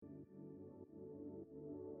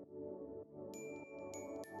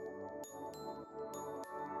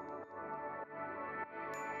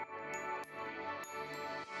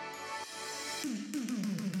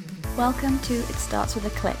Welcome to It Starts With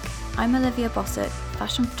a Click. I'm Olivia Bossett,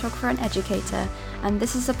 fashion photographer and educator, and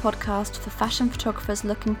this is a podcast for fashion photographers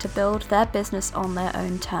looking to build their business on their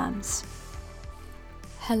own terms.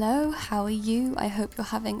 Hello, how are you? I hope you're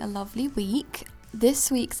having a lovely week.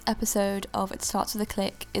 This week's episode of It Starts With a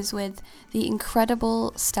Click is with the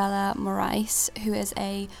incredible Stella Morais, who is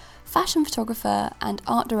a fashion photographer and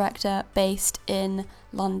art director based in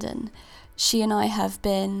London. She and I have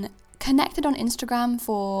been connected on Instagram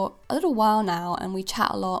for a little while now, and we chat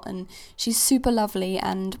a lot, and she's super lovely.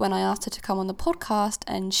 And when I asked her to come on the podcast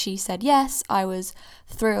and she said yes, I was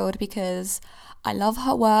thrilled because I love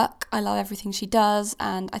her work, I love everything she does,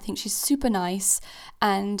 and I think she's super nice,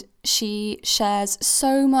 and she shares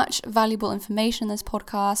so much valuable information in this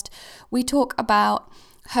podcast. We talk about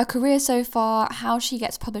her career so far, how she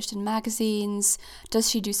gets published in magazines, does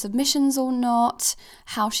she do submissions or not,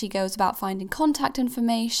 how she goes about finding contact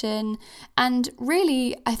information, and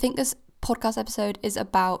really, I think this podcast episode is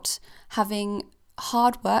about having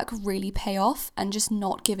hard work really pay off and just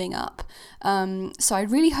not giving up. So I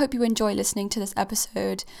really hope you enjoy listening to this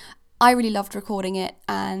episode. I really loved recording it,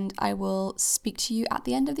 and I will speak to you at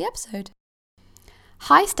the end of the episode.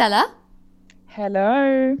 Hi, Stella.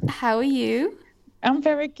 Hello. How are you? I'm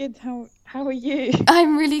very good. How are you?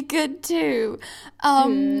 I'm really good too.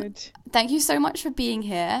 Good. Thank you so much for being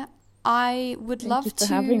here. I would love Thank you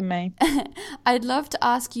for having me. I'd love to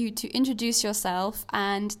ask you to introduce yourself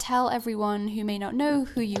and tell everyone who may not know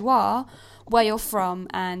who you are, where you're from,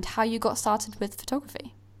 and how you got started with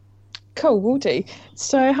photography. Cool, will do.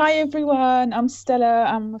 So, hi everyone. I'm Stella.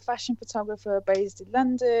 I'm a fashion photographer based in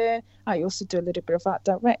London. I also do a little bit of art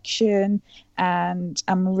direction, and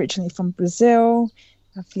I'm originally from Brazil.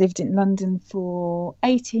 I've lived in London for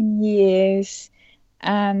 18 years,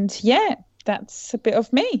 and yeah, that's a bit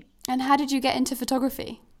of me. And how did you get into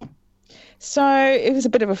photography? So it was a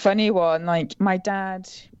bit of a funny one. Like, my dad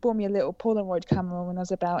bought me a little Polaroid camera when I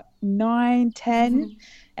was about 9, 10,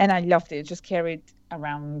 and I loved it. Just carried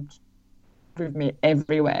around with me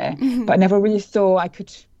everywhere. But I never really thought I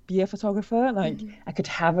could be a photographer. Like, I could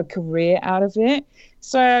have a career out of it.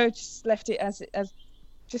 So I just left it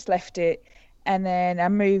just left it. And then I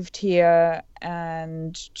moved here,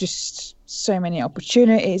 and just so many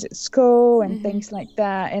opportunities at school and things like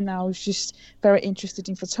that. And I was just very interested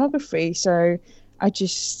in photography. So I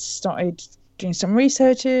just started doing some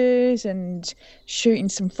researches and shooting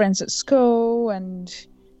some friends at school. And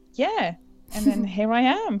yeah, and then here I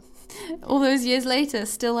am. All those years later,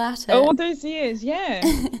 still at it. All those years, yeah.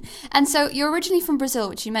 And so you're originally from Brazil,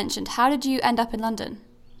 which you mentioned. How did you end up in London?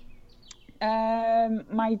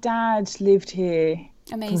 My dad lived here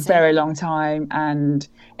Amazing. for a very long time, and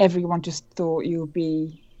everyone just thought it would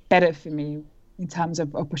be better for me in terms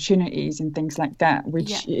of opportunities and things like that,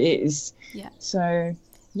 which it is. Yeah. So,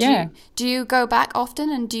 yeah. Do you go back often,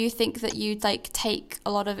 and do you think that you'd take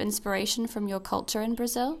a lot of inspiration from your culture in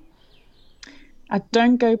Brazil? I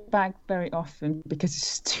don't go back very often because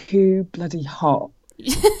it's too bloody hot.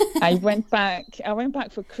 I went back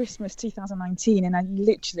for Christmas 2019, and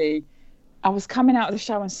I was coming out of the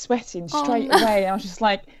shower and sweating straight away. I was just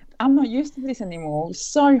like, I'm not used to this anymore. It's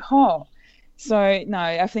so hot. So, no,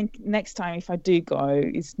 I think next time if I do go,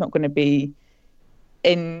 it's not going to be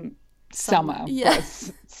in summer. Yeah. But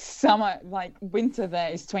summer, like winter there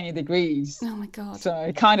is 20 degrees. Oh, my God.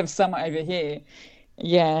 So kind of summer over here.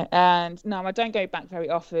 Yeah. And no, I don't go back very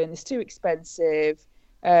often. It's too expensive.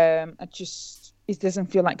 It doesn't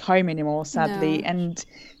feel like home anymore, sadly. No. And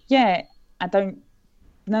yeah,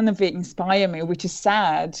 none of it inspired me, which is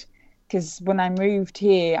sad, because when I moved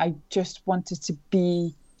here, I just wanted to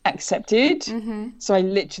be accepted. So I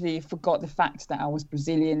literally forgot the fact that I was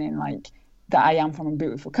Brazilian and that I am from a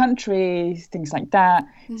beautiful country, things like that.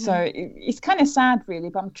 So it's kind of sad, really,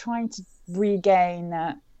 but I'm trying to regain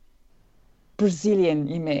that Brazilian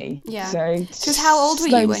in me. Yeah. So because how old were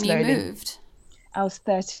you when you moved? I was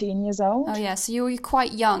 13 years old. Oh, yeah. So you were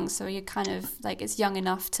quite young. So you're kind of it's young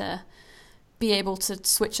enough to be able to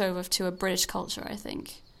switch over to a British culture, I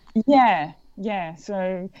think. Yeah.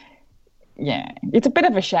 So, yeah, it's a bit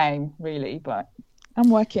of a shame, really, but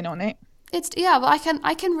I'm working on it. But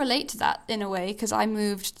I can relate to that in a way, because I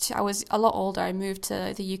was a lot older. I moved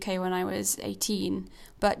to the UK when I was 18,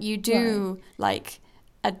 but you do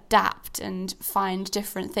adapt and find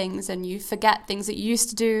different things, and you forget things that you used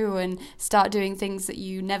to do and start doing things that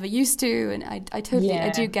you never used to, and I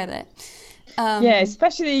do get it.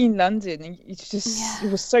 Especially in London, it's just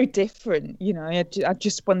it was so different. I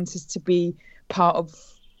just wanted to be part of,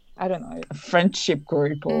 I don't know, a friendship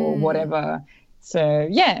group or whatever. So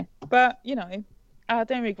yeah, but I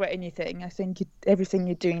don't regret anything. I think everything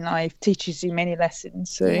you do in life teaches you many lessons.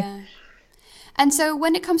 So Yeah. And so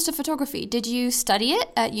when it comes to photography, did you study it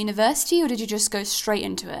at university or did you just go straight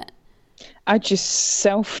into it? I just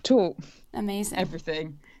self-taught Amazing.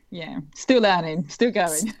 everything. Yeah, still learning, still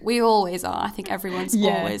going. We always are. I think everyone's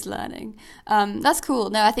always learning. That's cool.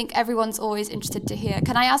 No, I think everyone's always interested to hear.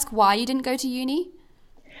 Can I ask why you didn't go to uni?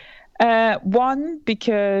 One,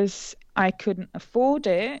 because I couldn't afford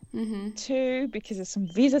it. Mm-hmm. Two, because of some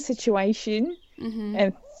visa situation. Mm-hmm.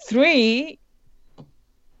 And three,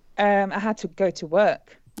 I had to go to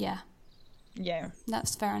work. Yeah. Yeah.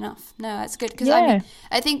 That's fair enough. No, that's good. Because I mean,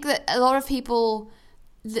 I think that a lot of people,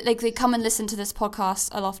 like, they come and listen to this podcast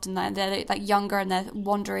a lot, and they're like younger and they're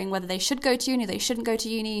wondering whether they should go to uni, they shouldn't go to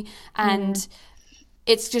uni. And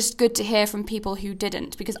it's just good to hear from people who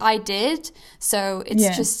didn't, because I did. So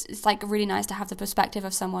it's like really nice to have the perspective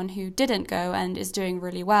of someone who didn't go and is doing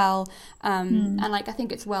really well. And like, I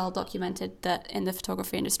think it's well documented that in the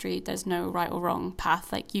photography industry, there's no right or wrong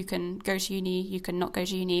path. Like, you can go to uni, you can not go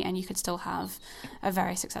to uni, and you could still have a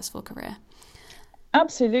very successful career.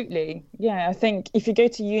 Absolutely. Yeah, I think if you go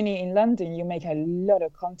to uni in London, you make a lot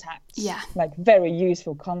of contacts. Yeah. Like very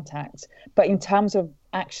useful contacts. But in terms of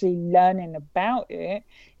actually learning about it,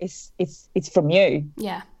 it's from you.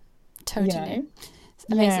 Yeah, totally. You know?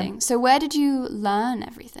 Amazing. Yeah. So where did you learn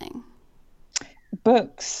everything?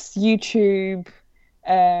 Books, YouTube,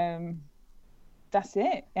 that's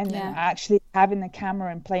it. And then actually having the camera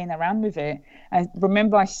and playing around with it. I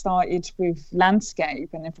remember I started with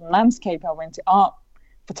landscape, and then from landscape I went to art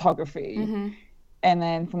photography, and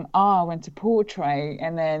then from art I went to portrait,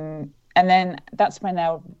 and then that's when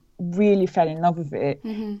I really fell in love with it.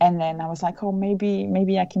 And then I was like, oh,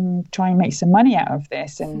 maybe I can try and make some money out of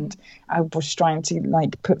this. And I was trying to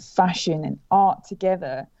like put fashion and art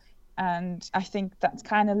together, and I think that's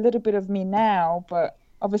kind of a little bit of me now. But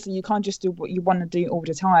obviously you can't just do what you want to do all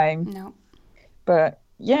the time. No. But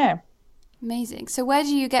yeah. Amazing. So where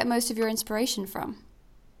do you get most of your inspiration from?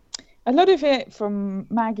 A lot of it from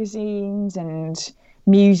magazines and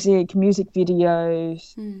music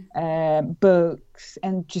videos, books,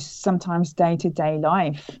 and just sometimes day-to-day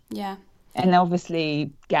life. Yeah. And obviously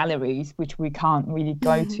galleries, which we can't really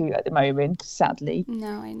go to at the moment, sadly.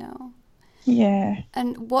 No, I know. Yeah.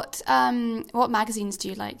 And what magazines do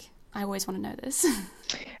you like? I always want to know this.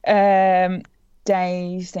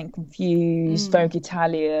 Dazed and Confused, Vogue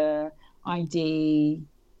Italia, ID,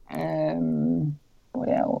 what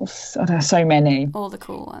else? Oh, there's so many. All the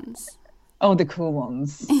cool ones. All the cool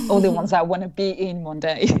ones. All the ones I want to be in one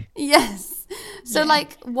day. Yes. So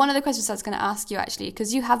like, one of the questions I was going to ask you, actually,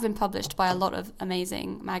 because you have been published by a lot of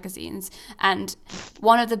amazing magazines, and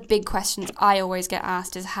one of the big questions I always get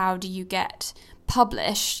asked is, how do you get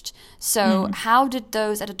published? So how did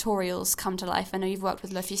those editorials come to life? I know you've worked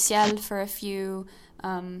with L'Officiel for a few.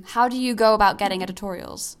 How do you go about getting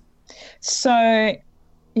editorials? So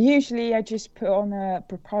usually I just put on a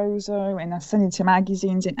proposal and I send it to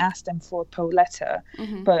magazines and ask them for a pull letter.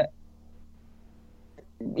 But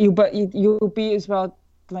you'll be as well,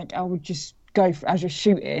 like, I would just I just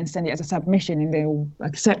shoot it and send it as a submission, and they'll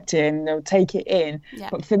accept it and they'll take it in.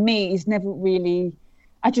 But for me, it's never really,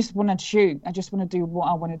 I just want to shoot. I just want to do what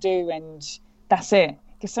I want to do, and that's it.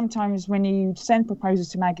 Because sometimes when you send proposals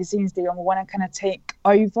to magazines, they want to kind of take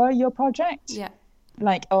over your project. Yeah.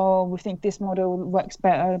 Like, oh, we think this model works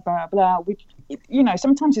better, blah, blah, blah. Which, you know,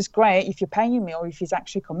 sometimes it's great if you're paying me or if it's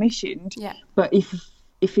actually commissioned. Yeah. But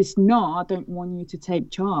if it's not, I don't want you to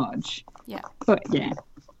take charge. Yeah. But yeah.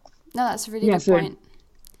 No, that's a really good point.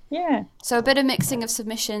 Yeah. So a bit of mixing of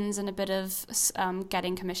submissions and a bit of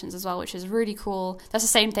getting commissions as well, which is really cool. That's the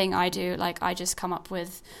same thing I do. Like, I just come up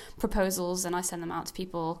with proposals and I send them out to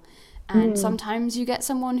people. And sometimes you get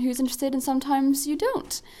someone who's interested and sometimes you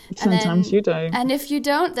don't. Sometimes you don't. And if you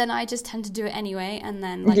don't, then I just tend to do it anyway. And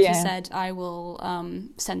then, like you said, I will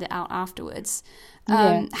send it out afterwards.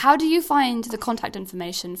 How do you find the contact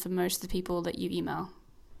information for most of the people that you email?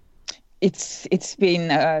 It's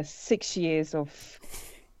been 6 years of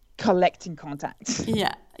collecting contacts.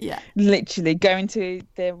 Yeah. Literally going to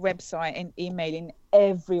their website and emailing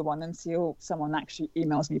everyone until someone actually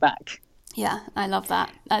emails me back. Yeah, I love that.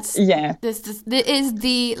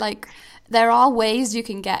 There are ways you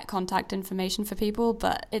can get contact information for people,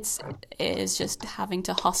 but it is just having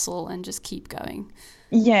to hustle and just keep going.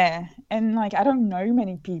 Yeah, and like, I don't know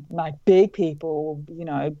many people, like big people, you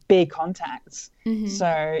know, big contacts. So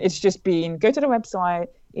it's just been, go to the website,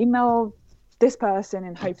 email this person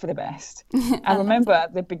and hope for the best. I remember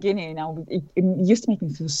at the beginning, it used to make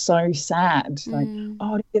me feel so sad. Like,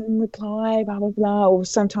 oh, they didn't reply, blah, blah, blah. Or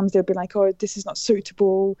sometimes they'll be like, oh, this is not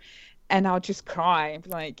suitable. and I'll just cry,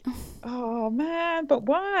 like, oh man, but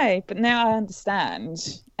why? But now I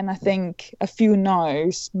understand, and I think a few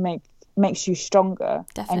no's makes you stronger.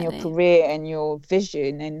 Definitely. And your career and your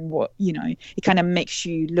vision, and what, you know, it kind of makes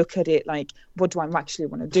you look at it like, what do I actually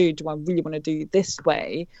want to do? Do I really want to do it this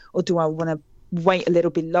way, or do I want to wait a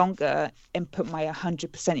little bit longer and put my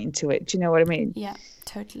 100% into it? Do you know what I mean? Yeah,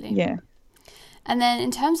 totally. Yeah. And then in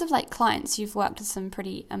terms of like clients, you've worked with some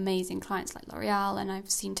pretty amazing clients like L'Oreal, and I've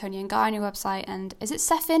seen Toni and Guy on your website. And is it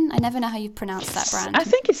Cefin? I never know how you pronounce that brand. I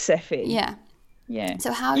think it's Cefin. Yeah. Yeah.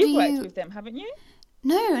 So how You've do you... worked with them, haven't you?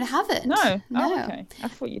 No, I haven't. No. Oh, okay. I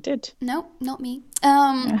thought you did. No, not me.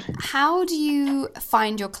 How do you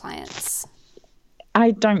find your clients?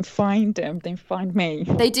 I don't find them; they find me.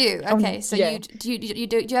 They do. Okay, so yeah. do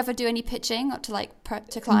you ever do any pitching to like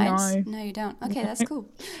to clients? No, you don't. Okay, that's cool.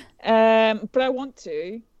 But I want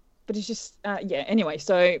to. But it's just yeah. Anyway,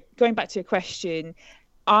 so going back to your question,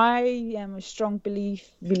 I am a strong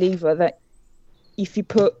believer that if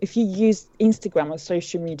you use Instagram or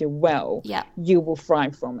social media well, yeah, you will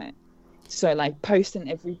thrive from it. So like posting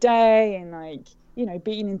every day and like, you know,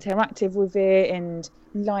 being interactive with it and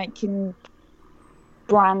liking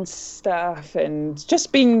brand stuff and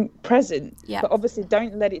just being present. Yeah. But obviously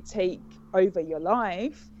don't let it take over your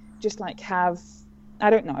life. Just like I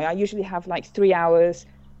don't know, I usually have like 3 hours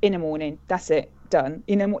in the morning. That's it, done.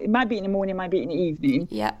 It might be in the morning, it might be in the evening.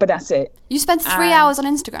 Yeah. But that's it. You spend 3 hours on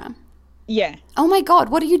Instagram? Yeah. Oh my God,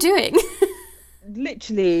 what are you doing?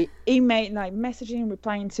 Literally email, like messaging,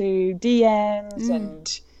 replying to DMs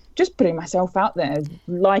and just putting myself out there,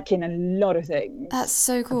 liking a lot of things. That's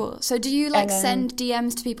so cool. So do you like send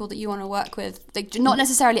DMs to people that you want to work with? Like not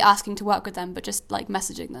necessarily asking to work with them, but just like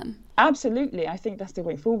messaging them? Absolutely. I think that's the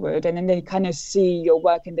way forward. And then they kind of see your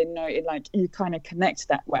work and they know it, like you kind of connect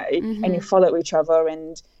that way and you follow each other.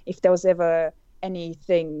 And if there was ever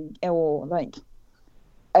anything or like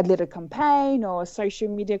a little campaign or a social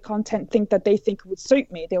media content thing that they think would suit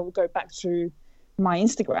me, they will go back to my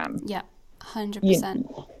Instagram. Yeah.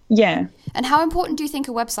 100%. Yeah. And how important do you think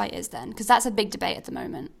a website is then? Because that's a big debate at the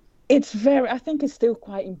moment. I think it's still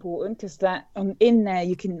quite important because that in there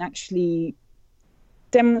you can actually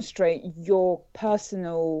demonstrate your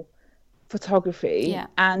personal photography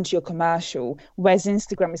and your commercial, whereas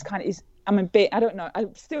Instagram I'm a bit, I don't know, I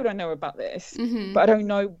still don't know about this, but I don't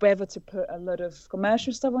know whether to put a lot of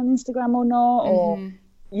commercial stuff on Instagram or not, or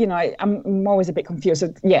you know, I'm always a bit confused.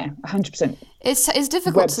 So yeah, 100%. It's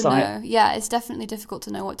difficult to know. Yeah, it's definitely difficult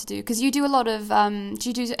to know what to do because you do a lot of. Do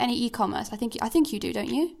you do any e-commerce? I think you do, don't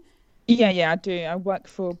you? Yeah, I do. I work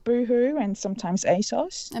for Boohoo and sometimes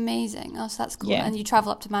ASOS. Amazing. Oh, so that's cool. Yeah. And you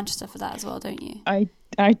travel up to Manchester for that as well, don't you?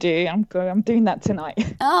 I do. I'm doing that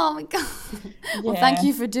tonight. Oh my God. Well, thank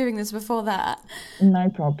you for doing this before that. No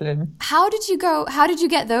problem. How did you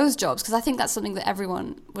get those jobs? Because I think that's something that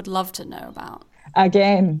everyone would love to know about.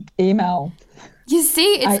 Again, email. You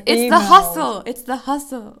see, it's the hustle. It's the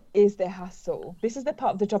hustle. Is the hustle. This is the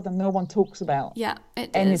part of the job that no one talks about. Yeah, it is.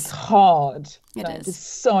 And it's hard. It is. It's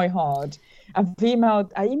so hard. I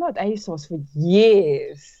emailed ASOS for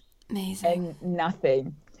years. Amazing. And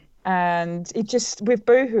nothing. And it just, with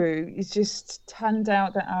Boohoo, it just turned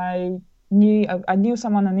out that I knew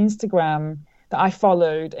someone on Instagram that I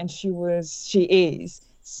followed, and she is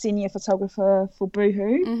senior photographer for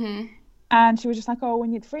Boohoo. Mm-hmm. And she was just like, oh, we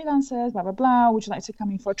need freelancers, blah, blah, blah. Would you like to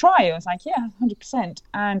come in for a trial? I was like, yeah, 100%.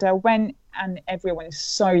 And I went, and everyone is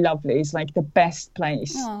so lovely. It's like the best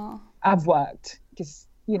place I've worked. Because,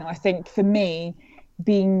 you know, I think for me,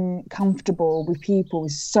 being comfortable with people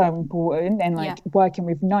is so important. And like working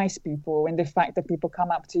with nice people, and the fact that people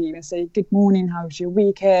come up to you and say, good morning, how was your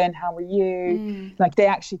weekend? How are you? Like they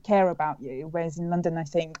actually care about you. Whereas in London, I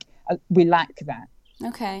think we lack that.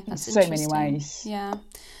 Okay, that's in so many ways. Yeah.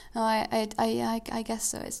 No, I guess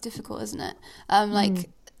so. It's difficult, isn't it? Like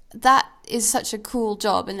that is such a cool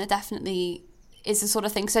job, and it definitely is the sort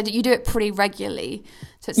of thing. So you do it pretty regularly,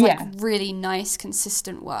 so it's like really nice,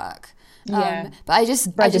 consistent work. But I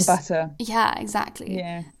just bread and butter. Yeah, exactly.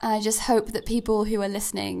 Yeah. And I just hope that people who are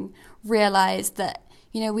listening realize that,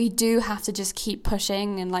 you know, we do have to just keep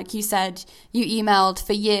pushing. And like you said, you emailed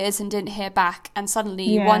for years and didn't hear back. And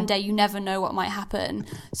suddenly one day you never know what might happen.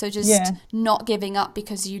 So just not giving up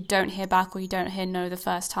because you don't hear back or you don't hear no the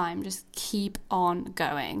first time. Just keep on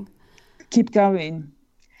going. Keep going.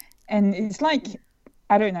 And it's like,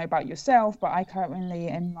 I don't know about yourself, but I currently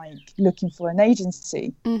am like looking for an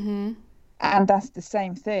agency. Mm-hmm. And that's the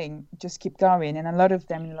same thing. Just keep going. And a lot of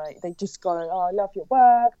them, like, they just go, oh, I love your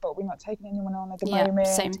work, but we're not taking anyone on at the moment,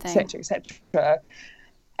 same thing. et cetera, et cetera.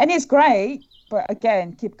 And it's great, but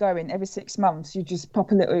again, keep going. Every 6 months, you just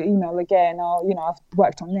pop a little email again. Oh, I've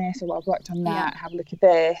worked on this or I've worked on that. Have a look at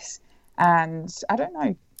this. And I don't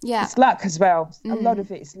know. Yeah. It's luck as well. A lot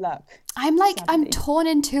of it is luck. I'm torn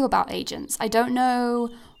in two about agents. I don't know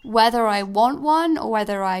whether I want one or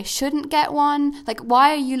whether I shouldn't get one. Like, why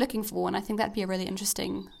are you looking for one? I think that'd be a really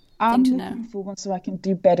interesting thing to know. I'm looking for one so I can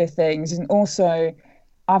do better things. And also,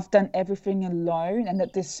 I've done everything alone. And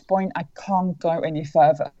at this point, I can't go any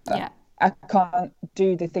further. Yeah. I can't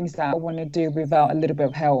do the things that I want to do without a little bit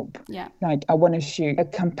of help. Yeah. Like, I want to shoot a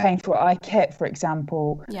campaign for iCat, for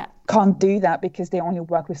example. Yeah. Can't do that because they only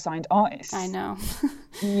work with signed artists. I know.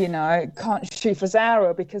 Can't shoot for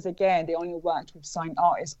Zara because, again, they only worked with signed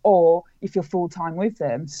artists, or if you're full-time with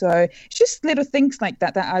them. So it's just little things like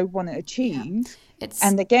that I want to achieve. Yeah.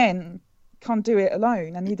 And again, can't do it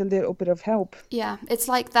alone. I need a little bit of help. Yeah. It's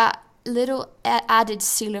like that little added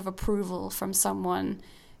seal of approval from someone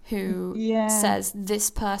who says this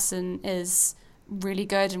person is really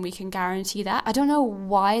good and we can guarantee that. I don't know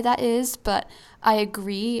why that is, but I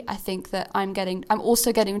agree. I think that I'm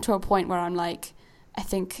also getting to a point where I'm like, I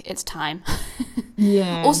think it's time.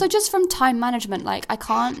 Yeah. Also, just from time management, like I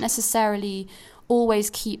can't necessarily always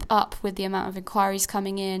keep up with the amount of inquiries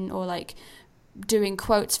coming in, or like doing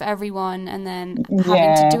quotes for everyone and then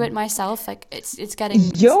having to do it myself. Like it's getting...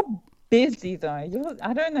 You're busy though.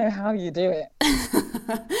 I don't know how you do it.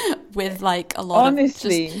 With like a lot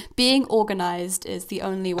honestly, of just being organized is the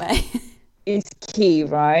only way. It's key,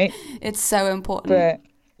 right? It's so important. But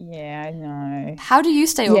yeah, I know. How do you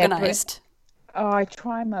stay organized? I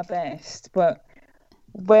try my best, but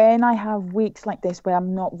when I have weeks like this where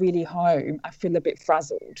I'm not really home, I feel a bit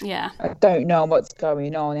frazzled. Yeah. I don't know what's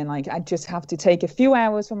going on, and like I just have to take a few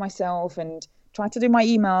hours for myself and try to do my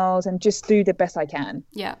emails and just do the best I can.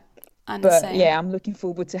 Yeah. But yeah, I'm looking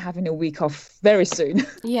forward to having a week off very soon.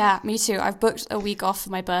 Yeah, me too. I've booked a week off for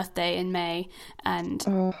my birthday in May, and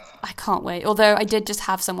I can't wait. Although I did just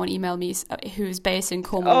have someone email me who's based in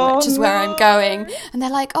Cornwall, which is where I'm going. And they're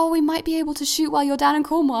like, oh, we might be able to shoot while you're down in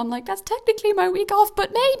Cornwall. I'm like, that's technically my week off,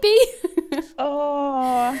 but maybe.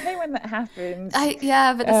 I hate when that happens. But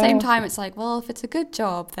at the same time, it's like, well, if it's a good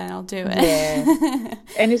job, then I'll do it. Yeah.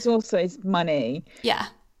 And it's money. Yeah.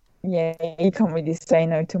 Yeah, you can't really say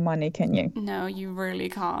no to money, can you? No, you really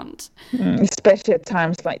can't. Especially at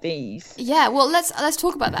times like these. Yeah, well, let's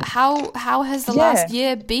talk about that. How has the last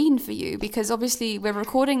year been for you? Because obviously we're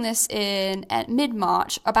recording this at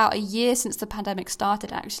mid-March, about a year since the pandemic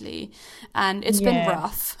started, actually, and it's been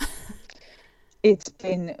rough. It's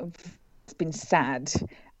been sad.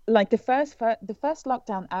 Like the first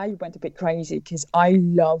lockdown, I went a bit crazy because I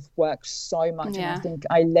love work so much, and I think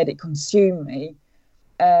I let it consume me.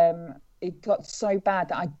 It got so bad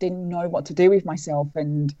that I didn't know what to do with myself,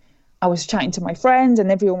 and I was chatting to my friends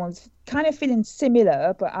and everyone was kind of feeling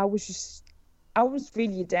similar, but I was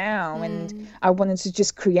really down and I wanted to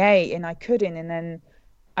just create and I couldn't. And then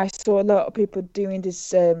I saw a lot of people doing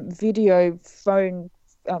this video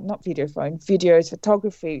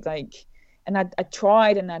photography, like, and I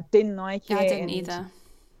tried and I didn't like it. I didn't either.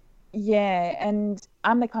 Yeah, and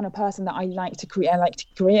I'm the kind of person that I like to create. I like to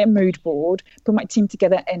create a mood board, put my team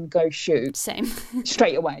together, and go shoot. Same.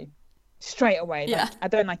 Straight away. Yeah. Like, I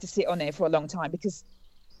don't like to sit on it for a long time because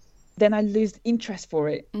then I lose interest for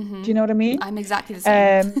it. Mm-hmm. Do you know what I mean? I'm exactly the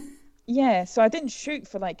same. Yeah, so I didn't shoot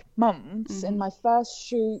for like months, and my first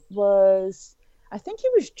shoot was, I think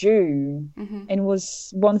it was June, and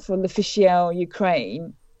was one for L'Officiel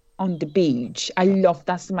Ukraine. On the beach.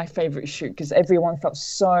 That's my favorite shoot because everyone felt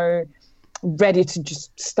so ready to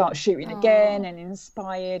just start shooting again and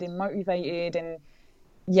inspired and motivated, and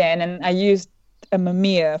then I used a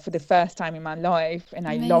Mamiya for the first time in my life and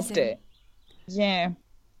I loved it. Yeah.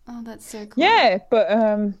 Oh, that's so cool. Yeah, but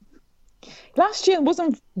last year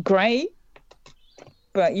wasn't great,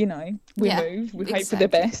 but we move. We hope for the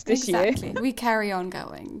best this year. We carry on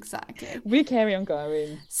going. Exactly. We carry on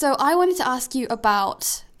going. So I wanted to ask you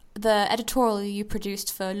about the editorial you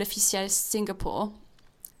produced for L'Officiel Singapore,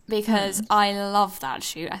 because I love that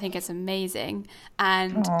shoot. I think it's amazing.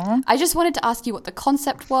 And I just wanted to ask you what the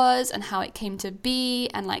concept was and how it came to be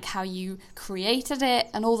and like how you created it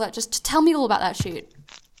and all that. Just tell me all about that shoot.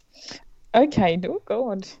 Okay. Oh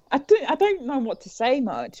God. I don't know what to say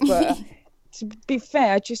much, but to be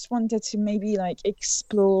fair, I just wanted to maybe like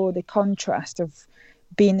explore the contrast of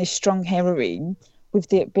being a strong heroine with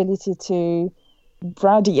the ability to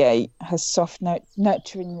radiate her soft,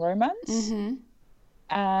 nurturing romance.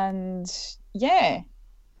 And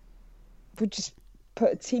we just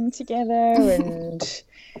put a team together and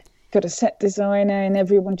got a set designer, and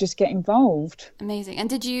everyone just get involved. Amazing. And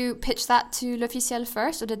did you pitch that to L'Officiel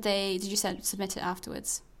first, or did you submit it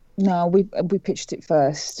afterwards? No, we pitched it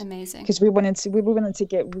first. Amazing. Because we wanted to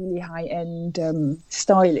get really high end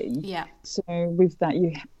styling. Yeah. So with that,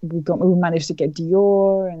 we managed to get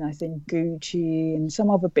Dior and I think Gucci and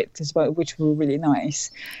some other bits as well, which were really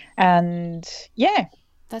nice. And yeah.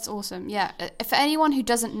 That's awesome. Yeah. For anyone who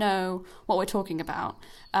doesn't know what we're talking about,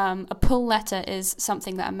 a pull letter is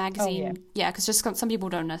something that a magazine... Oh, yeah, because just some people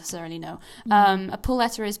don't necessarily know. A pull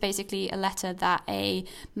letter is basically a letter that a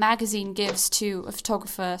magazine gives to a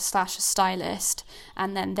photographer / a stylist,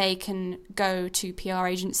 and then they can go to PR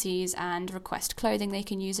agencies and request clothing they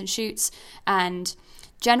can use in shoots. And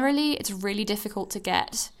generally, it's really difficult to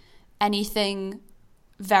get anything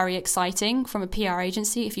very exciting from a PR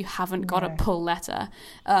agency if you haven't got a pull letter.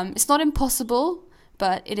 It's not impossible,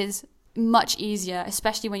 but it is much easier,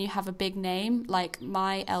 especially when you have a big name like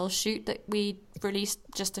my Elle shoot that we released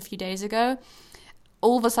just a few days ago.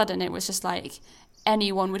 All of a sudden it was just like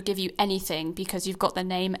anyone would give you anything because you've got the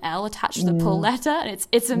name Elle attached to the pull letter, and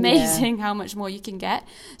it's amazing how much more you can get.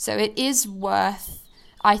 So it is worth,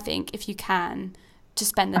 I think, if you can, to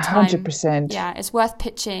spend the time. 100%. Yeah, it's worth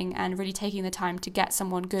pitching and really taking the time to get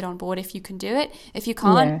someone good on board if you can do it. If you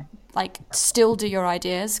can't, still do your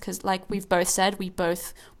ideas, because like we've both said, we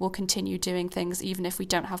both will continue doing things even if we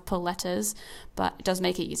don't have pull letters, but it does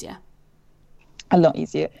make it easier. A lot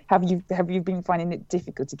easier. Have you been finding it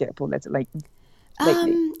difficult to get a pull letter lately?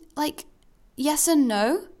 Yes and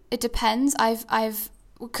no. It depends.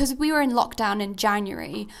 Because we were in lockdown in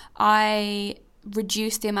January, I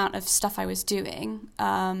reduced the amount of stuff I was doing,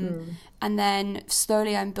 and then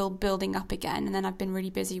slowly I'm building up again, and then I've been really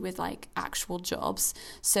busy with like actual jobs,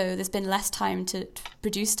 so there's been less time to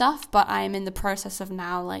produce stuff, but I'm in the process of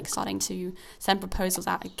now like starting to send proposals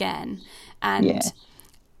out again. And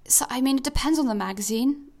so I mean, it depends on the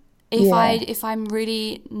magazine. If I'm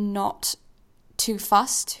really not too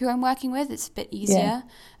fussed who I'm working with, it's a bit easier.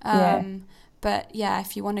 But yeah,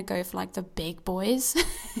 if you want to go for like the big boys.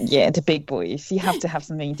 The big boys. You have to have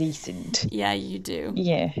something decent. Yeah, you do.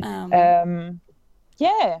 Yeah.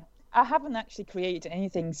 I haven't actually created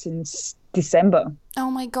anything since December.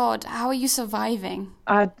 Oh my God. How are you surviving?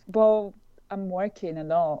 I'm working a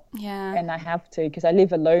lot. Yeah. And I have to, because I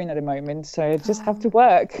live alone at the moment, so I just have to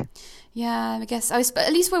work. Yeah, I guess. But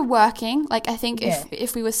at least we're working. Like, I think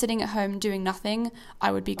if we were sitting at home doing nothing,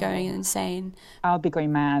 I would be going insane. I'll be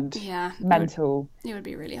going mad. Yeah. Mental. It would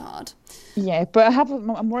be really hard. Yeah, but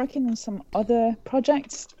I'm working on some other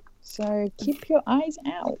projects, so keep your eyes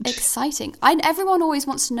out. Exciting. Everyone always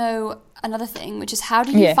wants to know another thing, which is how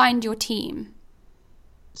do you find your team?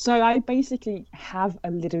 So I basically have a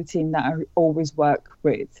little team that I always work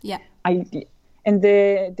with. Yeah. And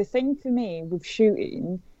the thing for me with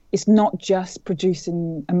shooting is not just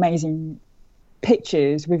producing amazing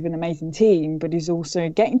pictures with an amazing team, but is also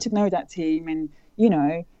getting to know that team and, you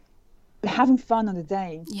know, having fun on the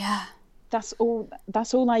day. Yeah. That's all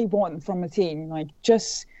I want from a team. Like,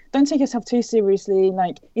 just don't take yourself too seriously.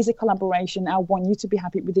 Like, it's a collaboration. I want you to be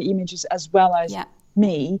happy with the images as well as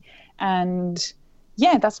me. And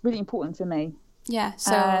yeah, that's really important for me. Yeah,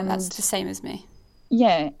 so that's the same as me.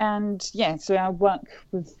 Yeah, so I work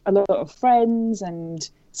with a lot of friends, and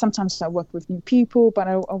sometimes I work with new people, but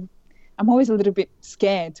I'm always a little bit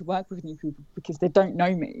scared to work with new people because they don't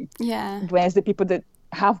know me. Yeah. Whereas the people that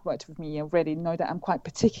have worked with me already know that I'm quite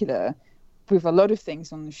particular with a lot of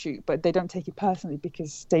things on the shoot, but they don't take it personally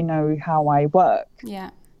because they know how I work. Yeah.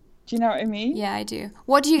 Do you know what I mean? Yeah, I do.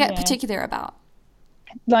 What do you get particular about?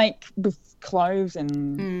 Like with clothes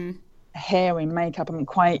and hair and makeup, I'm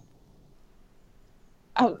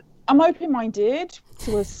open-minded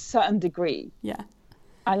to a certain degree. Yeah.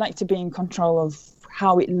 I like to be in control of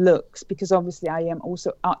how it looks because obviously I am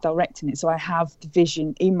also art directing it, so I have the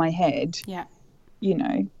vision in my head. Yeah. You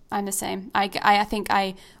know. I'm the same. I think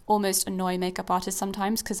I almost annoy makeup artists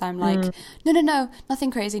sometimes because I'm like, no,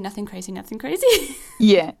 nothing crazy.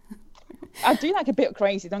 Yeah. I do like a bit of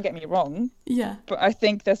crazy, don't get me wrong. Yeah. But I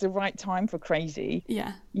think there's the right time for crazy.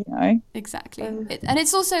 Yeah. You know? Exactly. And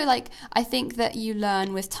it's also like, I think that you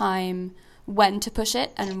learn with time when to push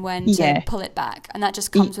it and when to pull it back. And that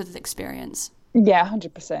just comes with experience. Yeah,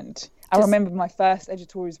 100%. I remember my first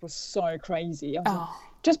editorials was so crazy. I was like,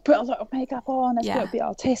 just put a lot of makeup on, let's get a bit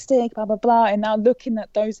artistic, blah, blah, blah. And now looking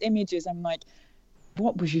at those images, I'm like,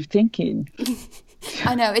 what was you thinking?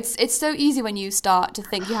 I know, it's so easy when you start to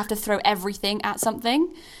think you have to throw everything at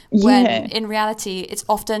something, when in reality it's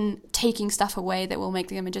often taking stuff away that will make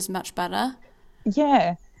the images much better.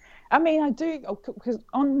 Yeah. I mean, I do, because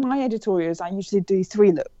on my editorials I usually do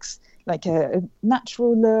 3 looks. like a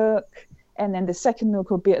natural look, and then the second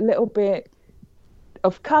look will be a little bit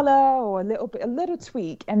of color or a little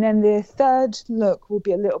tweak, and then the third look will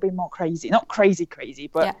be a little bit more crazy, not crazy,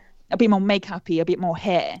 but a bit more makeup-y, a bit more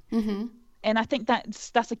hair. Mm-hmm. And I think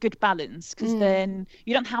that's a good balance, because then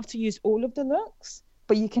you don't have to use all of the looks,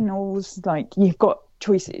 but you can always, like, you've got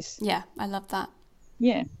choices. Yeah, I love that.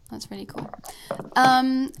 Yeah. That's really cool.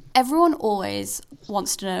 Everyone always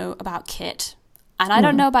wants to know about kit. And I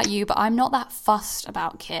don't know about you, but I'm not that fussed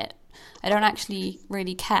about kit. I don't actually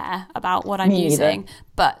really care about what I'm using.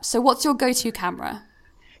 But so what's your go-to camera?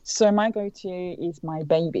 So my go-to is my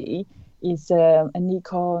baby. Is a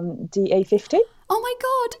Nikon D850. Oh my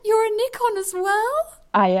God, you're a Nikon as well?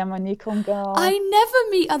 I am a Nikon girl. I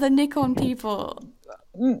never meet other Nikon people.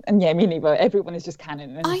 And yeah, me neither. Everyone is just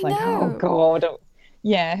Canon. And it's like, oh God.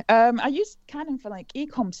 Yeah. I use Canon for like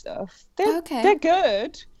e-com stuff. They're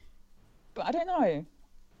good, but I don't know.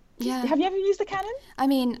 Yeah. Have you ever used the Canon? I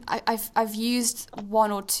mean, I've used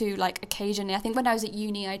one or two, like, occasionally. I think when I was at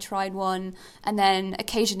uni, I tried one, and then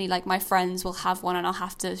occasionally, like, my friends will have one and I'll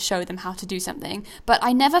have to show them how to do something. But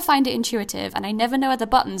I never find it intuitive, and I never know where the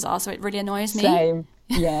buttons are, so it really annoys me. Same,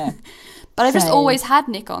 yeah. But I've just always had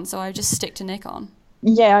Nikon, so I just stick to Nikon.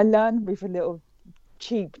 Yeah, I learned with a little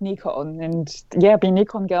cheap Nikon, and yeah, been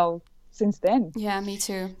Nikon girl since then. Yeah, me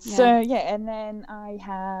too. Yeah. So yeah, and then I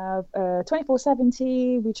have a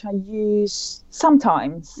 2470, which I use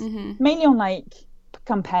sometimes, mainly on like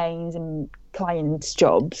campaigns and clients'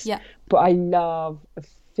 jobs. Yeah. But I love a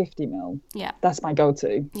 50mm. Yeah. That's my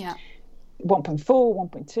go-to. Yeah. 1.4,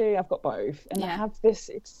 1.2, I've got both, and I have this.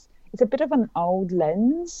 It's a bit of an old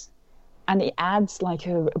lens, and it adds like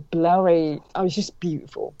a blurry. Oh, it's just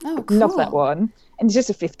beautiful. Oh, cool. Love that one, and it's just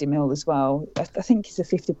a 50mm as well. I think it's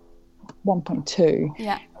a 1.2.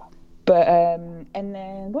 Yeah. But and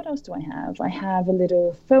then what else do I have? I have a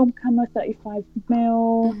little film camera,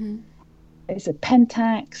 35mm. It's a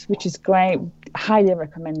Pentax, which is great. Highly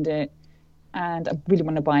recommend it. And I really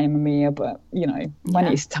want to buy a Mamiya, but you know,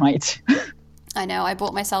 money is tight. I know. I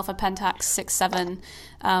bought myself a Pentax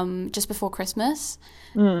 6.7 just before Christmas,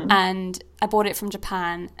 and I bought it from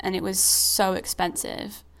Japan, and it was so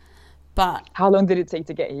expensive. But how long did it take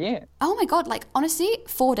to get here? Oh my God! Like, honestly,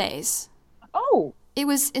 4 days. Oh, it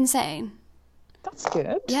was insane. That's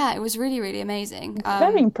good. Yeah, it was really, really amazing.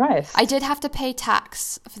 Very impressed. I did have to pay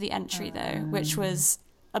tax for the entry though, which was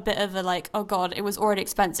a bit of a like, oh God, it was already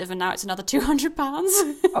expensive and now it's another £200.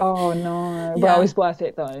 Oh no. Well, it's worth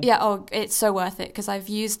it though. Yeah, oh, it's so worth it because I've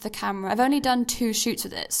used the camera. I've only done 2 shoots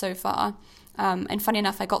with it so far. And funny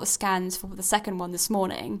enough, I got the scans for the second one this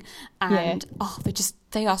morning, and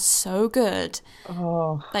they are so good.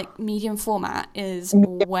 Oh, like medium format is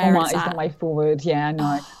medium where format it's is at. the way forward. Yeah, I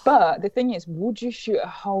know. But the thing is, would you shoot a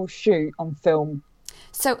whole shoot on film?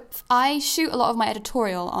 So I shoot a lot of my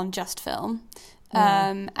editorial on just film,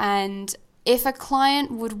 and if a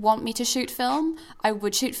client would want me to shoot film, I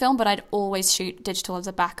would shoot film, but I'd always shoot digital as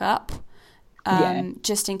a backup.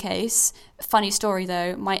 Just in case. Funny story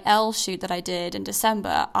though, my L shoot that I did in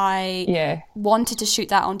December, I wanted to shoot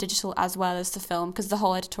that on digital as well as the film because the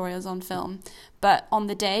whole editorial is on film. But on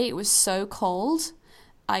the day it was so cold,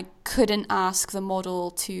 I couldn't ask the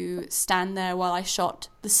model to stand there while I shot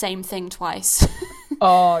the same thing twice.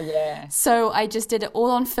 Oh yeah. So I just did it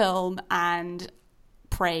all on film and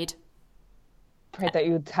prayed that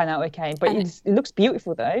it would turn out okay, but it looks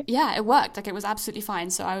beautiful though. Yeah, it worked. Like, it was absolutely fine.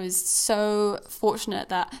 So I was so fortunate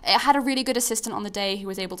that I had a really good assistant on the day who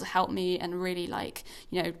was able to help me and really, like,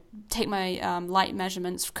 you know, take my light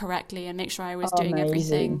measurements correctly and make sure I was doing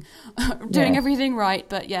everything right.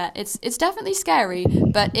 But yeah, it's definitely scary.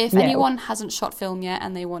 But if anyone hasn't shot film yet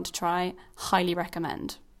and they want to try, highly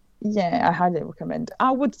recommend. Yeah, I highly recommend.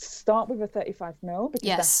 I would start with a 35mm because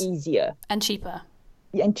that's easier and cheaper.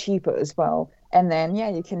 And cheaper as well. And then,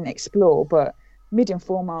 you can explore. But medium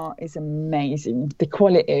format is amazing. The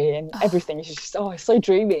quality and everything is just, it's so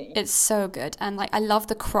dreamy. It's so good. And, like, I love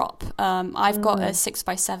the crop. I've got a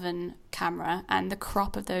 6x7 camera, and the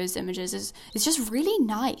crop of those images is just really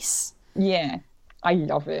nice. Yeah, I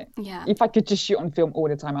love it. Yeah. If I could just shoot on film all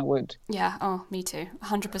the time, I would. Yeah, me too.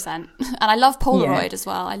 100%. And I love Polaroid as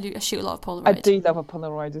well. I shoot a lot of Polaroid. I do love a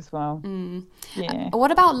Polaroid as well. Yeah.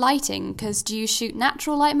 What about lighting? Because do you shoot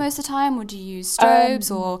natural light most of the time, or do you use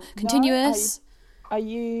strobes or continuous? No, I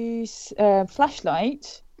use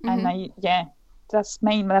flashlight, and that's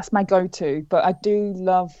my go-to. But I do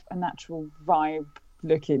love a natural vibe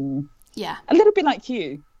looking. Yeah. A little bit like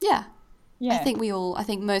you. Yeah. Yeah. I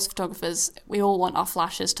think most photographers, we all want our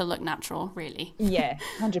flashes to look natural, really. Yeah,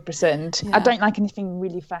 100%. I don't like anything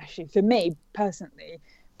really flashy for me personally,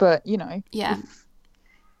 but you know,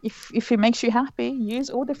 if it makes you happy, use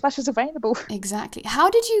all the flashes available. Exactly. How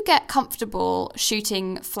did you get comfortable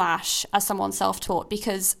shooting flash as someone self-taught?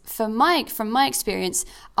 Because from my experience,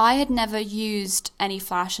 I had never used any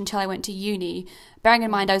flash until I went to uni. Bearing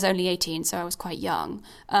in mind I was only 18, so I was quite young.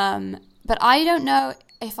 But I don't know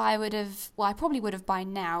if I would have, well, I probably would have by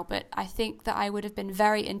now, but I think that I would have been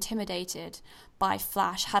very intimidated by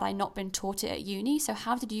flash had I not been taught it at uni. So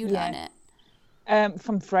how did you learn it?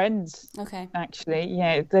 From friends. Okay. Actually,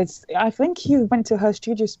 yeah. I think you went to her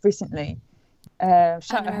studios recently.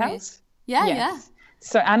 Shutter House. Yeah, yes. yeah.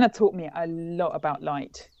 So Anna taught me a lot about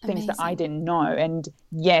light, things that I didn't know. And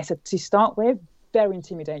yes, to start with, very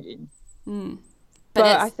intimidating.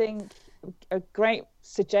 But I think a great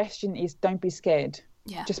suggestion is don't be scared.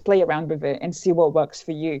 Yeah. Just play around with it and see what works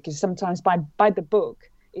for you. Because sometimes by the book,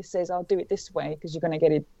 it says, I'll do it this way because you're going to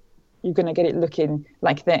get it looking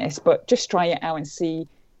like this, but just try it out and see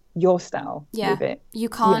your style with it. You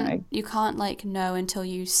can't like know until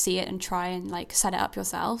you see it and try and like set it up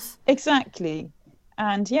yourself. Exactly.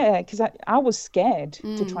 And yeah, because I was scared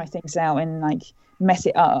to try things out and like mess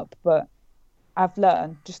it up, but I've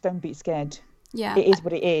learned just don't be scared. Yeah. It is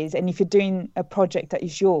what it is. And if you're doing a project that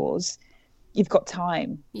is yours, you've got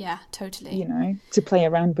time. Yeah, totally. To play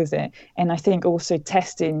around with it. And I think also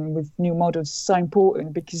testing with new models is so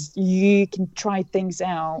important because you can try things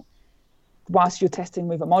out whilst you're testing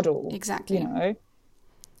with a model. Exactly.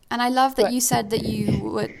 And I love that you said that you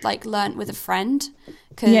would like learn with a friend,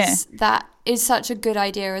 because that is such a good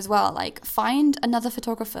idea as well. Like find another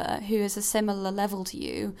photographer who is a similar level to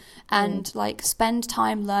you and like spend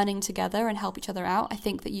time learning together and help each other out. I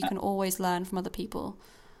think that you can always learn from other people.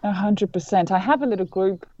 100%. I have a little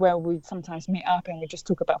group where we sometimes meet up and we just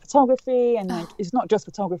talk about photography, and like it's not just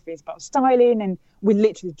photography, it's about styling, and we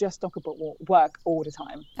literally just talk about work all the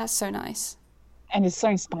time. That's so nice. And it's so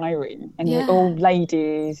inspiring, and we're all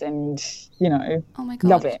ladies, and oh my God,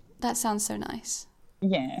 love it. That sounds so nice.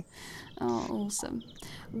 Yeah. Oh, awesome.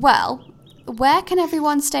 Well, where can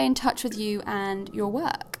everyone stay in touch with you and your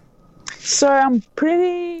work? So I'm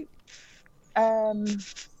pretty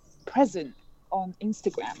present on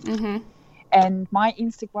Instagram, and my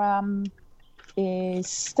Instagram is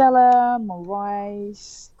Stella Morais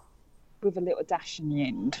with a little dash in the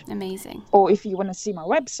end. Amazing. Or if you want to see my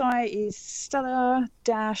website, is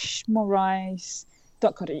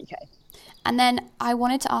stella-morais.co.uk. And then I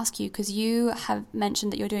wanted to ask you, because you have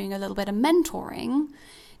mentioned that you're doing a little bit of mentoring.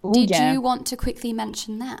 Did you want to quickly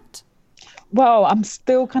mention that? Well, I'm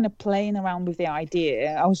still kind of playing around with the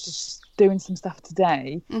idea. I was just doing some stuff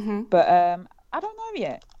today, but I don't know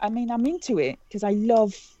yet. I mean, I'm into it because I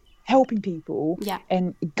love helping people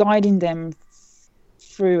and guiding them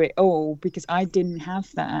through it all, because I didn't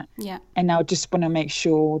have that. Yeah. And I just want to make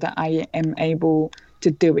sure that I am able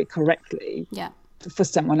to do it correctly for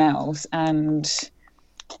someone else. And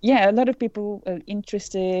yeah, a lot of people are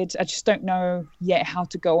interested. I just don't know yet how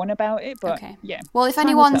to go on about it, but Well, if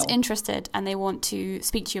anyone's interested and they want to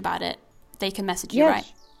speak to you about it, they can message you,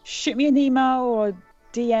 right? Shoot me an email or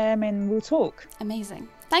DM and we'll talk. Amazing.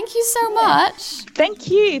 Thank you so much. Thank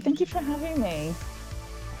you for having me.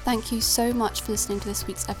 Thank you so much for listening to this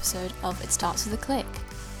week's episode of It Starts With a Click.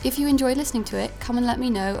 If you enjoyed listening to it, come and let me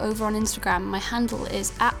know over on Instagram. My handle is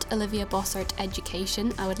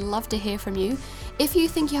 @OliviaBossart_Education. I would love to hear from you. If you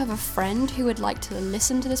think you have a friend who would like to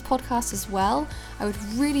listen to this podcast as well, I would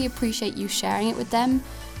really appreciate you sharing it with them.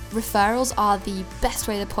 Referrals are the best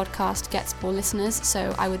way the podcast gets more listeners,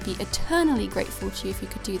 so I would be eternally grateful to you if you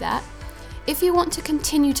could do that. If you want to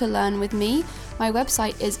continue to learn with me, my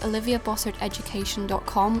website is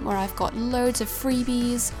oliviabossarteducation.com, where I've got loads of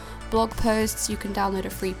freebies, blog posts, you can download a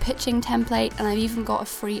free pitching template, and I've even got a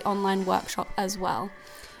free online workshop as well.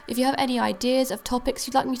 If you have any ideas of topics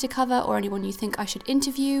you'd like me to cover or anyone you think I should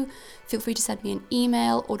interview, feel free to send me an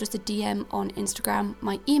email or just a DM on Instagram.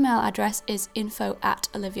 My email address is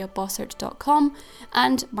info@oliviabossart.com,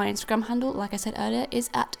 and my Instagram handle, like I said earlier, is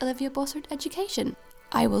 @oliviabossarteducation.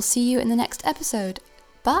 I will see you in the next episode.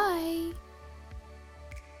 Bye!